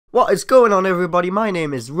What is going on, everybody? My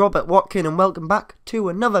name is Robert Watkin and welcome back to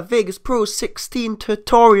another Vegas Pro 16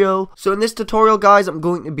 tutorial. So in this tutorial, guys, I'm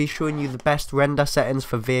going to be showing you the best render settings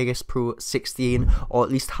for Vegas Pro 16, or at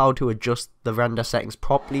least how to adjust the render settings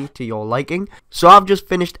properly to your liking. So I've just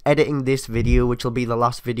finished editing this video, which will be the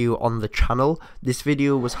last video on the channel. This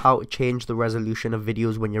video was how to change the resolution of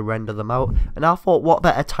videos when you render them out, and I thought what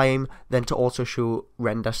better time than to also show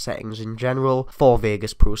render settings in general for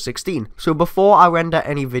Vegas Pro 16. So before I render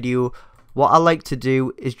any video, what I like to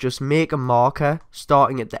do is just make a marker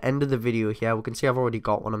starting at the end of the video here. We can see I've already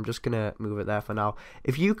got one. I'm just going to move it there for now.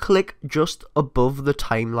 If you click just above the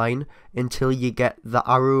timeline until you get the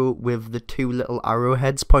arrow with the two little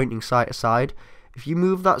arrowheads pointing side to side, if you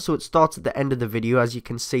move that so it starts at the end of the video, as you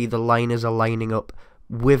can see the line is aligning up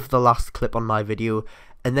with the last clip on my video,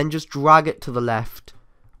 and then just drag it to the left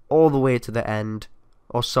all the way to the end,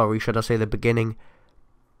 or sorry, should I say the beginning,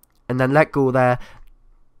 and then let go there.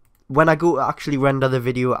 When I go to actually render the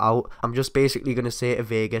video out, I'm just basically going to say to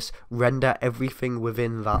Vegas, render everything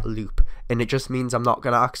within that loop. And it just means I'm not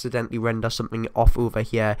going to accidentally render something off over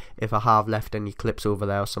here if I have left any clips over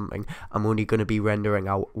there or something. I'm only going to be rendering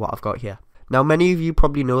out what I've got here. Now, many of you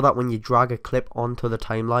probably know that when you drag a clip onto the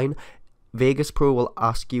timeline, Vegas Pro will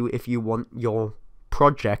ask you if you want your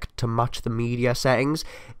project to match the media settings.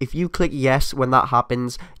 If you click yes when that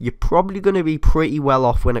happens, you're probably going to be pretty well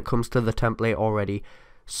off when it comes to the template already.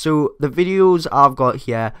 So the videos I've got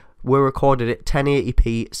here were recorded at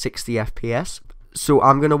 1080p 60 fps. So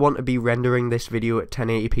I'm going to want to be rendering this video at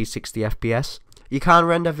 1080p 60 fps. You can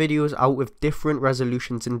render videos out with different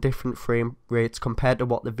resolutions and different frame rates compared to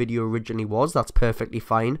what the video originally was. That's perfectly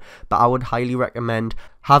fine, but I would highly recommend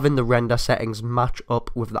having the render settings match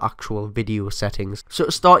up with the actual video settings. So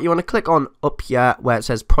to start, you want to click on up here where it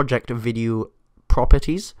says Project Video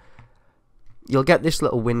Properties. You'll get this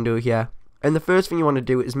little window here. And the first thing you want to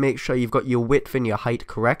do is make sure you've got your width and your height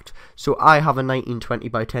correct. So I have a 1920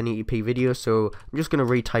 by 1080p video, so I'm just going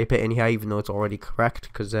to retype it in here even though it's already correct,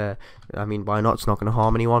 because I mean, why not? It's not going to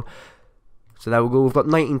harm anyone. So there we go, we've got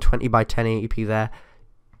 1920 by 1080p there.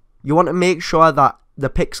 You want to make sure that the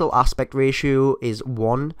pixel aspect ratio is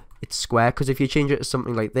 1, it's square, because if you change it to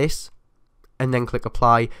something like this and then click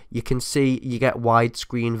apply, you can see you get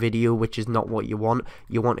widescreen video, which is not what you want.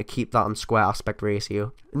 You want to keep that on square aspect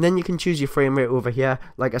ratio. And then you can choose your frame rate over here.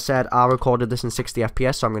 Like I said, I recorded this in 60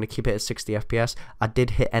 fps, so I'm going to keep it at 60 fps. I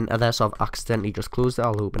did hit enter there, so I've accidentally just closed it.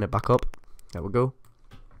 I'll open it back up. There we go.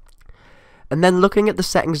 And then looking at the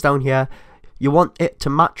settings down here, you want it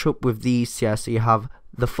to match up with these here. So you have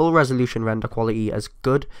the full resolution render quality as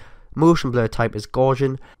good, motion blur type is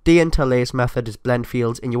Gaussian, deinterlace method is blend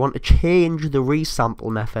fields, and you want to change the resample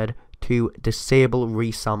method to disable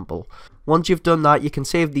resample. Once you've done that, you can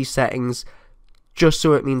save these settings just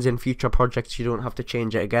so it means in future projects you don't have to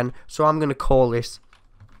change it again. So I'm going to call this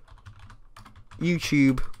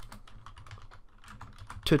YouTube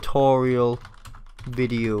tutorial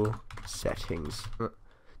video settings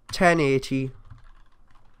 1080p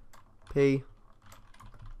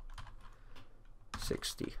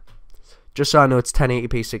 60. Just so I know it's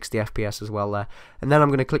 1080p 60 fps as well there. And then I'm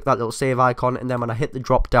going to click that little save icon, and then when I hit the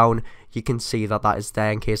drop down, you can see that that is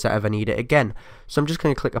there in case I ever need it again. So I'm just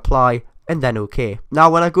going to click apply and then OK. Now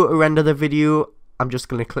when I go to render the video, I'm just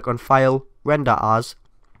going to click on file, render as,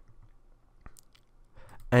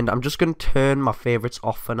 and I'm just going to turn my favorites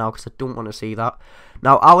off for now because I don't want to see that.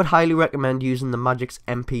 Now I would highly recommend using the Magix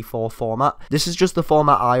MP4 format. This is just the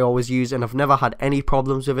format I always use, and I've never had any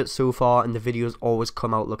problems with it so far, and the videos always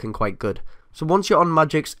come out looking quite good. So once you're on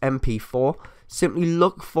Magix MP4, simply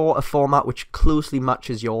look for a format which closely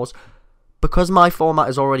matches yours. Because my format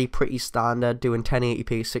is already pretty standard, doing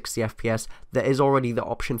 1080p 60 fps, there is already the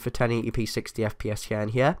option for 1080p 60 fps here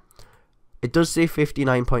and here. It does say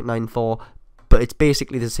 59.94, but it's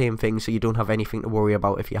basically the same thing, so you don't have anything to worry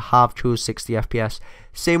about if you have chose 60 fps.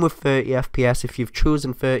 Same with 30 fps. If you've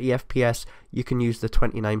chosen 30 fps, you can use the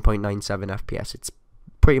 29.97 fps. It's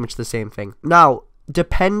pretty much the same thing. Now,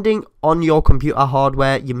 depending on your computer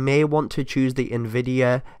hardware, you may want to choose the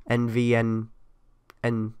NVIDIA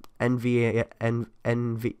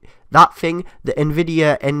the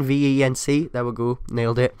NVIDIA NVENC, there we go,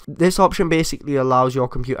 nailed it. This option basically allows your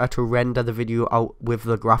computer to render the video out with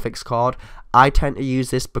the graphics card. I tend to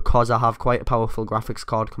use this because I have quite a powerful graphics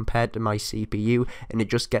card compared to my CPU, and it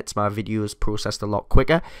just gets my videos processed a lot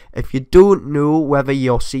quicker. If you don't know whether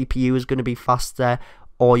your CPU is going to be faster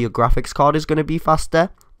or your graphics card is going to be faster,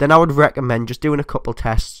 then I would recommend just doing a couple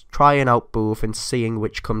tests, trying out both and seeing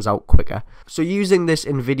which comes out quicker. So using this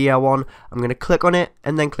NVIDIA one, I'm going to click on it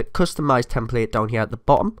and then click customize template down here at the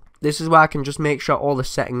bottom. This is where I can just make sure all the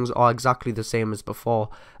settings are exactly the same as before.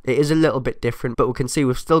 It is a little bit different, but we can see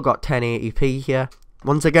we've still got 1080p here.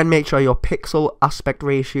 Once again, make sure your pixel aspect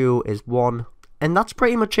ratio is 1. And that's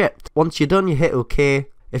pretty much it. Once you're done, you hit OK.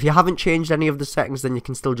 If you haven't changed any of the settings, then you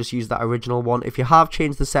can still just use that original one. If you have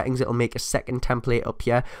changed the settings, it'll make a second template up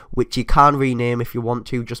here, which you can rename if you want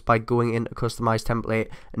to, just by going into customize template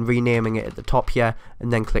and renaming it at the top here,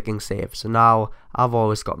 and then clicking save. So now I've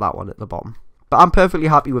always got that one at the bottom. But I'm perfectly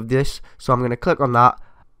happy with this, so I'm going to click on that,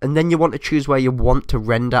 and then you want to choose where you want to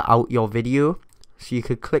render out your video. So you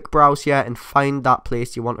could click browse here and find that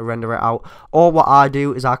place you want to render it out. Or what I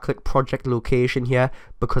do is I click project location here,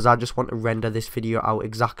 because I just want to render this video out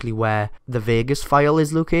exactly where the Vegas file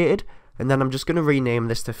is located. And then I'm just going to rename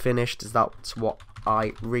this to finished, as that's what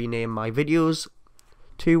I rename my videos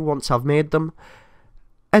to once I've made them.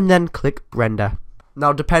 And then click render.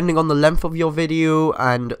 Now, depending on the length of your video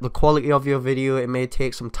and the quality of your video, it may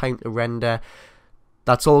take some time to render.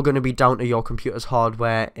 That's all going to be down to your computer's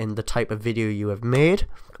hardware and the type of video you have made.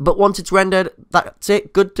 But once it's rendered, that's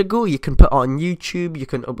it, good to go. You can put it on YouTube, you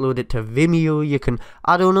can upload it to Vimeo, you can,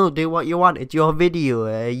 I don't know, do what you want. It's your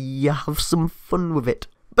video, you have some fun with it.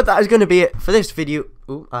 But that is going to be it for this video.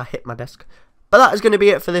 Oh, I hit my desk. But that is going to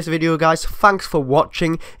be it for this video, guys. Thanks for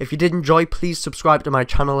watching. If you did enjoy, please subscribe to my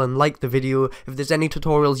channel and like the video. If there's any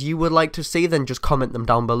tutorials you would like to see, then just comment them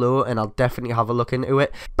down below and I'll definitely have a look into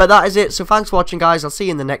it. But that is it. So thanks for watching, guys. I'll see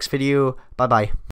you in the next video. Bye bye.